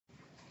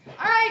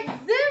right,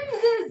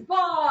 Zimm's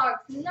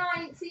box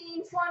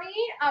 1920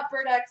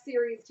 Upper Deck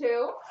Series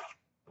 2.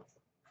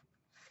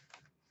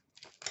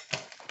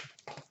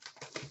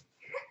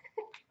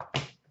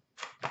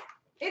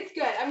 It's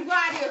good. I'm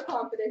glad you have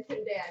confidence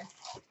in Dan.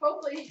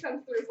 Hopefully he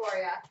comes through for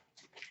you.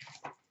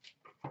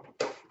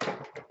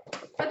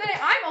 But then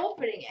I'm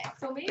opening it,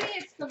 so maybe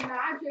it's the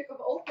magic of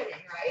opening,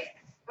 right?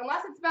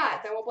 Unless it's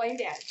bad, then we'll blame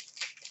Dan.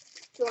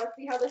 So let's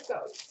see how this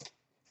goes.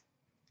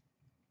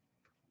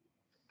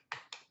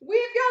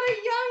 We've got a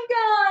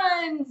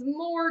Young Guns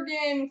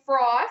Morgan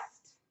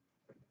Frost.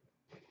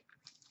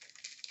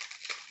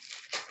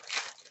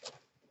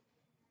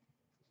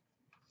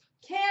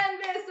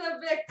 Canvas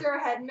of Victor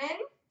Hedman.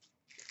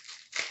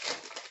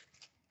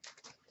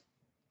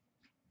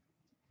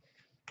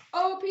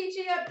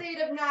 OPG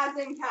update of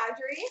Nazem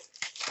Kadri.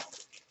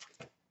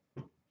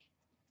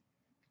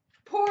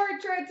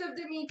 Portraits of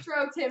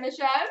Dmytro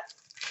Timoshev.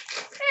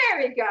 There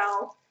we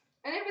go.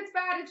 And if it's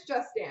bad, it's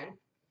just Dan.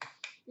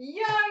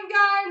 Young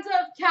Guns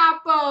of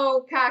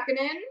Capo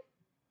Kakkonen.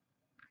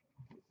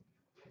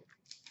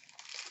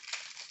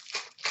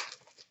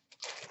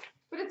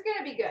 But it's going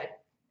to be good.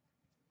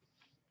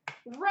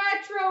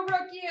 Retro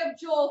Rookie of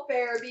Joel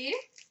Farabee.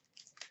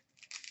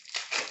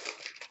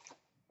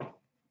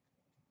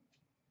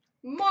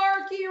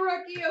 Marquee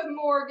Rookie of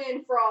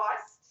Morgan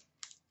Frost.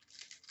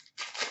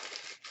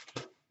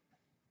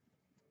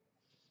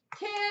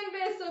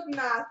 Canvas of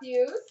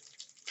Matthews.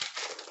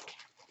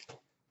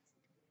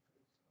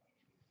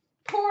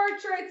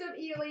 Portraits of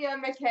Ilya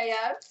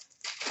Mikheyev.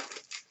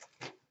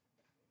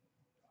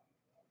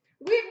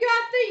 We've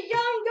got the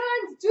Young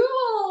Guns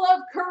duel of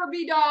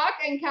Kirby Doc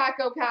and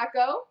Capo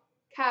Kakko.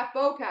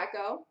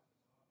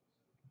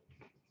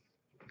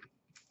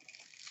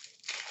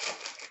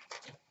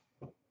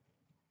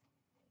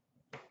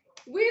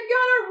 We've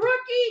got a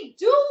rookie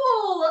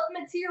dual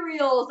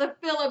materials of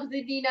Philip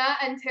Zadina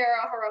and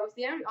Tara Hirose. To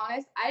be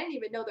honest, I didn't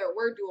even know there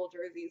were dual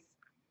jerseys.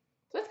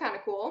 So that's kind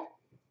of cool.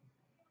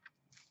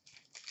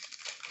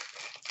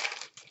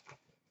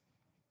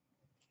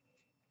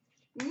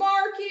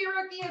 Marquee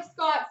rookie of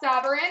Scott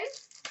Sabarin.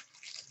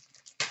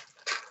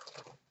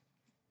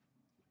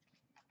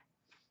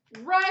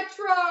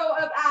 Retro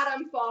of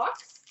Adam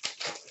Fox.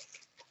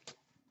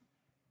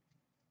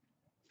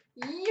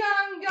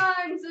 Young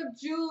Guns of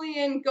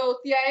Julian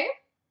Gauthier.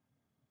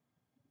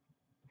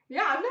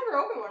 Yeah, I've never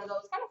opened one of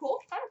those. Kind of cool.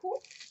 Kind of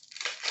cool.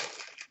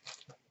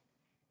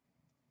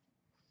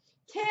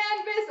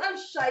 Canvas of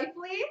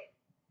Shifley.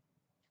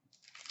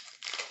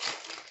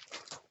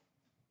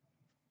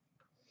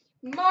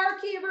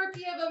 Marquee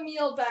rookie of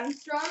Emil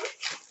Bemstrom.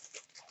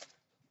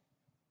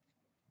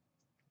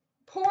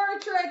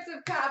 Portraits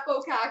of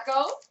Capo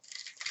Kakko.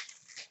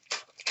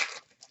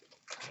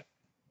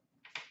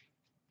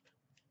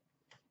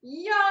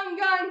 Young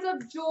Guns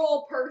of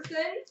Joel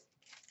Person.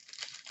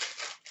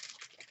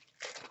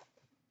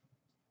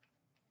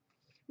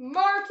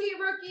 Marquee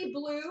rookie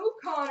blue,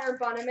 Connor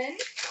Bunneman.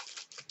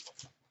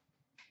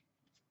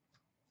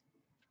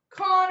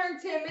 Connor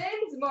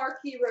Timmins,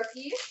 marquee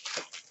rookie.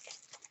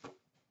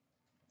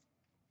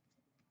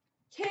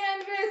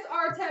 Canvas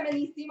Artem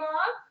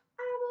Anisimov.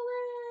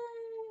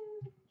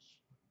 Avalanche.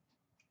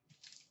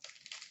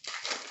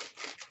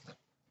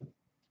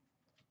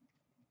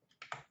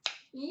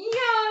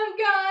 Young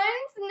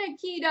Guns,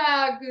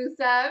 Nikita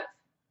Gusev.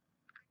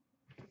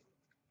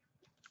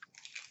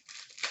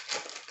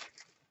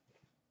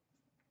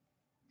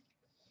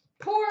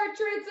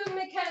 Portraits of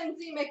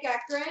Mackenzie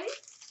McEachran.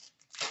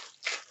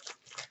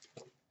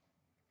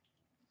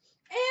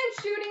 And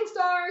Shooting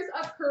Stars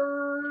of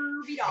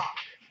Kirby Doc.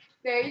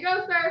 There you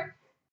go, sir.